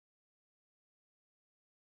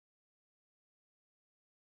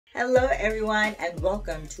Hello everyone and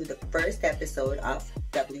welcome to the first episode of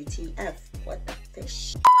WTF. What the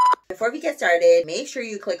fish? Before we get started, make sure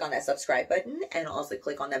you click on that subscribe button and also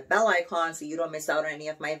click on that bell icon so you don't miss out on any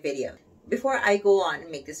of my videos. Before I go on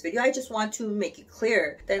and make this video, I just want to make it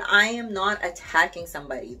clear that I am not attacking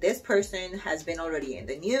somebody. This person has been already in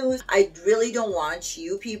the news. I really don't want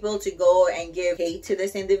you people to go and give hate to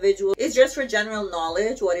this individual. It's just for general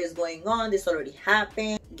knowledge what is going on. This already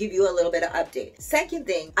happened. Give you a little bit of update. Second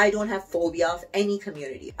thing, I don't have phobia of any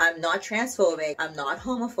community. I'm not transphobic. I'm not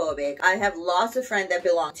homophobic. I have lots of friends that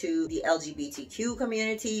belong to the LGBTQ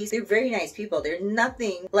communities. They're very nice people. They're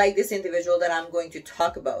nothing like this individual that I'm going to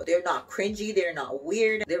talk about. They're not cringy. They're not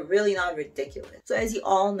weird. They're really not ridiculous. So as you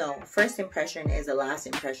all know, first impression is the last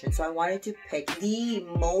impression. So I wanted to pick the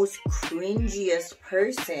most cringiest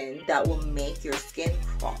person that will make your skin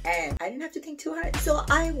crawl. And I didn't have to think too hard. So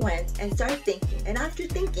I went and started thinking. And after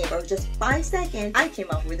thinking for just 5 seconds, I came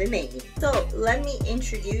up with a name. So let me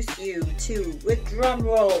introduce you to, with drum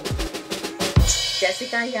roll,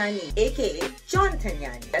 Jessica YANIV, aka Jonathan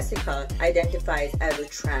YANIV. Jessica identifies as a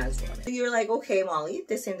trans woman. So you're like, okay, Molly,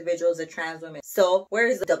 this individual is a trans woman. So where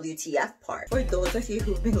is the WTF part? For those of you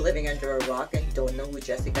who've been living under a rock and don't know who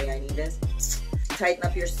Jessica YANIV is, tighten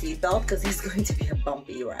up your seatbelt because it's going to be a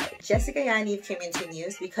bumpy ride. Jessica YANIV came into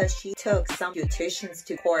news because she took some beauticians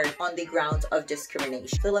to court on the grounds of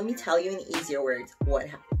discrimination. So let me tell you in easier words what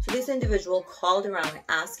happened. So this individual called around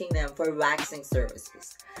asking them for waxing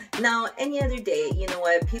services. Now, any other day, you know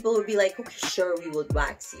what, people would be like, okay, sure, we would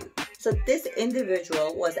wax you. So this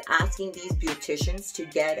individual was asking these beauticians to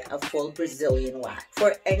get a full Brazilian wax.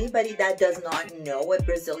 For anybody that does not know what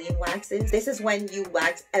Brazilian wax is, this is when you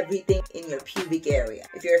wax everything in your pubic area.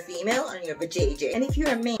 If you're a female, on your vajayjay, and if you're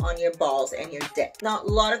a male, on your balls and your dick. Now, a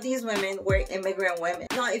lot of these women were immigrant women.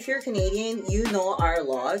 Now, if you're Canadian, you know our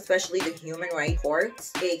laws, especially the human rights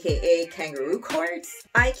courts, aka kangaroo courts.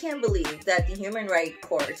 I can't believe that the human rights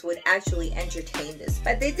courts would actually entertain this,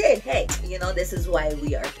 but they did. Hey, you know, this is why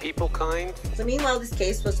we are people kind. So meanwhile, this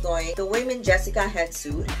case was going, the women Jessica had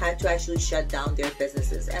sued had to actually shut down their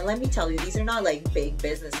businesses. And let me tell you, these are not like big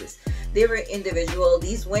businesses. They were individual,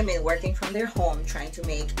 these women working from their home, trying to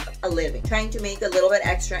make a living, trying to make a little bit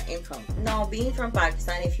extra income. Now, being from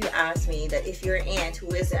Pakistan, if you ask me that if your aunt,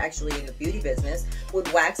 who is actually in the beauty business,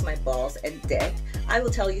 would wax my balls and dick, I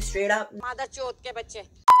will tell you straight up,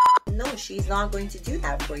 no, she's not going to do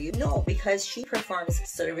that for you. No, because she performs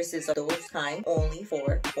services of those kind only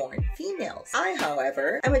for foreign females. I,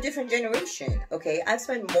 however, am a different generation, okay? I've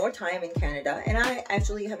spent more time in Canada and I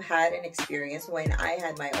actually have had an experience when I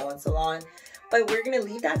had my own salon. But we're going to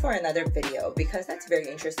leave that for another video because that's very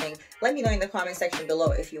interesting. Let me know in the comment section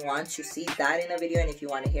below if you want to see that in a video and if you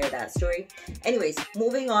want to hear that story. Anyways,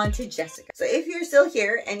 moving on to Jessica. So if you're still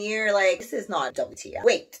here and you're like, this is not WTF.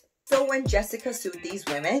 Wait. So when Jessica sued these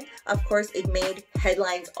women, of course, it made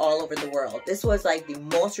headlines all over the world. This was like the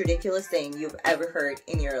most ridiculous thing you've ever heard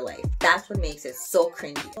in your life. That's what makes it so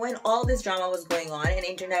cringy. When all this drama was going on and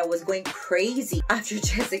internet was going crazy after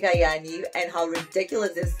Jessica YANIV and how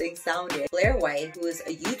ridiculous this thing sounded, Blair White, who is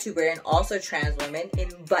a YouTuber and also a trans woman,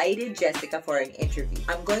 invited Jessica for an interview.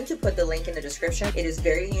 I'm going to put the link in the description. It is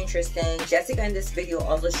very interesting. Jessica in this video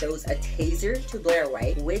also shows a taser to Blair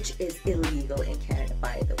White, which is illegal in Canada,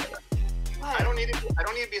 by the way. I don't need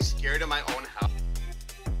to be scared of my own house.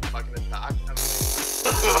 Fucking attack.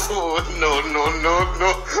 No.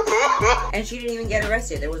 And she didn't even get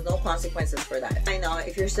arrested. There was no consequences for that. I know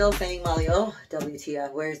if you're still saying, Molly, oh,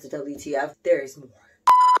 WTF, where's the WTF? There is more.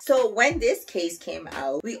 So when this case came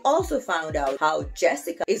out, we also found out how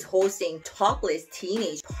Jessica is hosting topless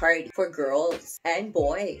teenage party for girls and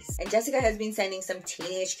boys. And Jessica has been sending some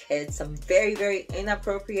teenage kids some very, very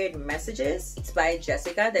inappropriate messages. It's by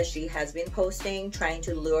Jessica that she has been posting, trying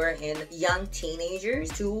to lure in young teenagers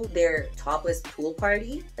to their topless pool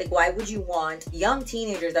party. Like, why would you want young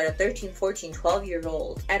teenagers that are 13, 14, 12 years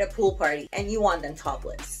old at a pool party and you want them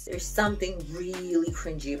topless? There's something really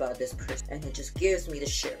cringy about this person and it just gives me the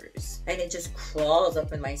shivers and it just crawls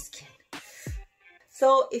up in my skin.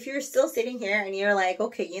 So if you're still sitting here and you're like,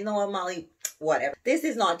 okay, you know what, Molly, whatever. This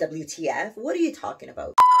is not WTF. What are you talking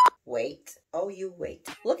about? Wait. Oh, you wait.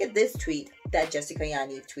 Look at this tweet that Jessica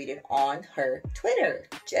YANIV tweeted on her Twitter.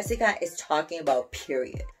 Jessica is talking about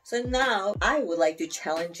period. So now I would like to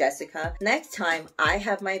challenge Jessica. Next time I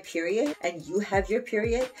have my period and you have your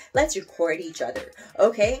period, let's record each other,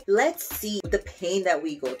 okay? Let's see the pain that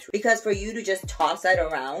we go through. Because for you to just toss that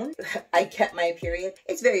around, I get my period,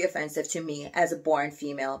 it's very offensive to me as a born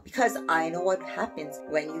female because I know what happens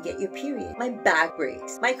when you get your period. My back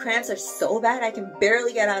breaks. My cramps are so bad I can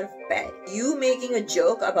barely get out of bed. You you making a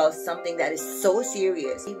joke about something that is so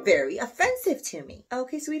serious very offensive to me.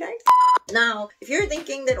 Okay, sweetheart? Now, if you're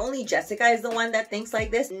thinking that only Jessica is the one that thinks like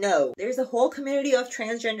this, no. There's a whole community of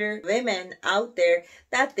transgender women out there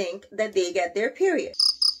that think that they get their period.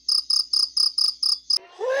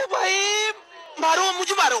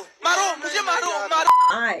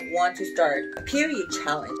 I want to start a period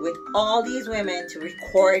challenge with all these women to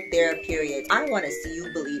record their periods. I want to see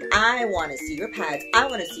you bleed. I want to see your pads. I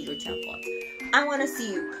want to see your tampons. I want to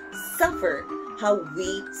see you suffer how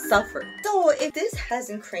we suffer. So if this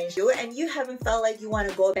hasn't cringed you and you haven't felt like you want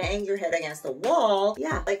to go bang your head against the wall,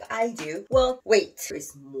 yeah, like I do, well, wait,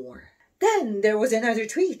 there's more. Then there was another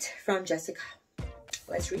tweet from Jessica.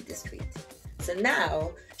 Let's read this tweet. So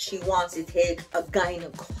now she wants to take a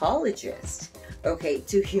gynecologist, okay,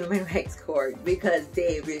 to human rights court because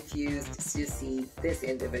they refused to see this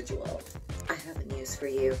individual. I have news for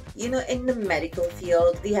you. You know, in the medical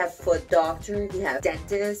field, we have foot doctor, we have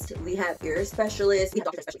dentist, we have ear specialist, we have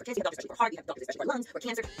doctors special for kids, we have doctors special for heart, we have doctors special for lungs, for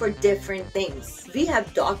cancer, for different things. We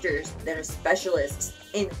have doctors that are specialists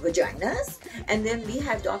in vaginas, and then we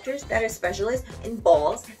have doctors that are specialists in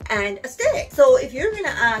balls and aesthetics. So if you're gonna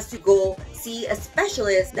ask to go see a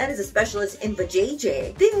specialist that is a specialist in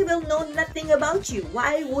vajayjay, they will know nothing about you.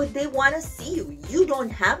 Why would they want to see you? You don't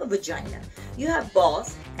have a vagina. You have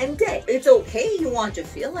balls and dick. It's okay you want to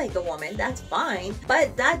feel like a woman, that's fine,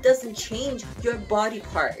 but that doesn't change your body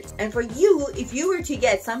parts. And for you, if you were to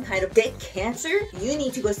get some kind of dick cancer, you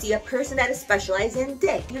need to go see a person that is specialized in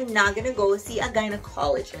dick. You're not gonna go see a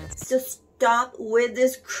gynecologist. So stop with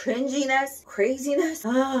this cringiness, craziness.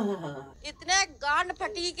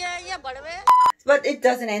 But it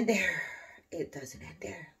doesn't end there. It doesn't end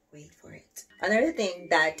there. Wait for it. Another thing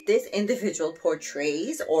that this individual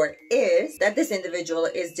portrays or is that this individual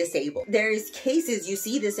is disabled. There's cases you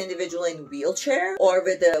see this individual in a wheelchair or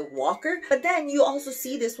with a walker, but then you also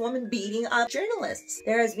see this woman beating up journalists.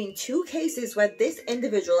 There has been 2 cases where this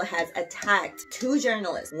individual has attacked 2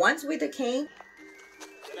 journalists. Once with a cane.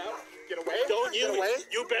 Get out. Get away. Don't you. Get away.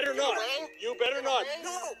 You better not. You better not.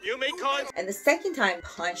 No. You make contact. And the second time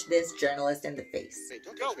punched this journalist in the face. Hey,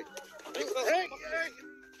 don't touch me. Hey.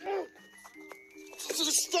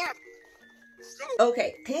 Stop.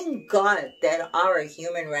 Okay, thank God that our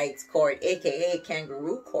human rights court, aka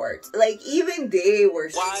kangaroo court, like even they were.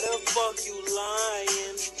 Why the fuck you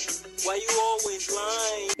lying? Why you always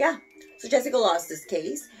lying? Yeah, so Jessica lost this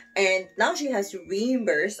case, and now she has to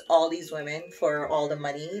reimburse all these women for all the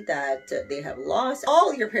money that they have lost.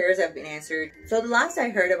 All your prayers have been answered. So the last I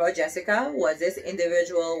heard about Jessica was this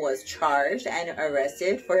individual was charged and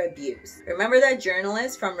arrested for abuse. Remember that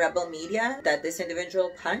journalist from Rebel Media that this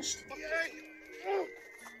individual punched?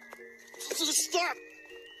 Stop.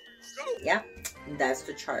 Yeah, that's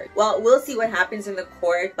the charge. Well, we'll see what happens in the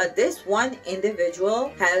court, but this one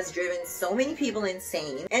individual has driven so many people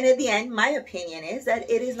insane, and at the end, my opinion is that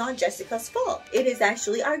it is not Jessica's fault. It is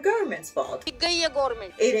actually our government's fault. It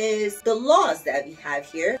is the laws that we have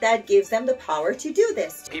here that gives them the power to do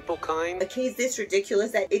this. People kind. A case this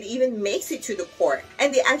ridiculous that it even makes it to the court,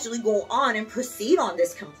 and they actually go on and proceed on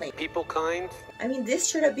this complaint. People kind. I mean, this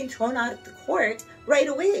should have been thrown out of the court right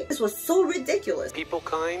away. This was so ridiculous. People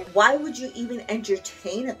kind. Why would you even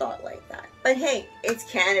entertain a thought like that? But hey, it's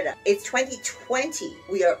Canada. It's 2020.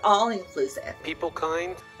 We are all inclusive. People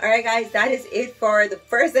kind. Alright guys, that is it for the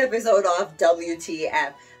first episode of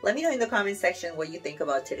WTF. Let me know in the comment section what you think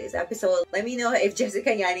about today's episode. Let me know if Jessica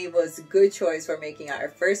YANIV was a good choice for making our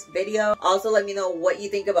first video. Also, let me know what you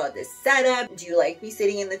think about this setup. Do you like me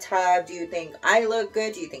sitting in the tub? Do you think I look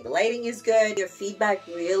good? Do you think the lighting is good? Your feedback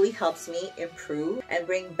really helps me improve and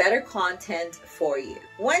bring better content for you.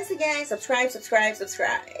 Once again, subscribe.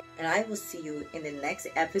 And I will see you in the next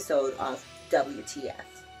episode of WTF.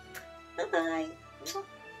 Bye-bye.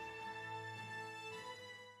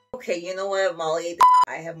 Okay, you know what, Molly?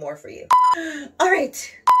 I have more for you. All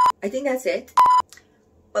right. I think that's it.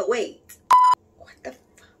 But wait. What the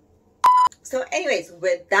fuck? So anyways,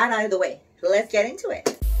 with that out of the way, let's get into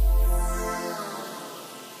it.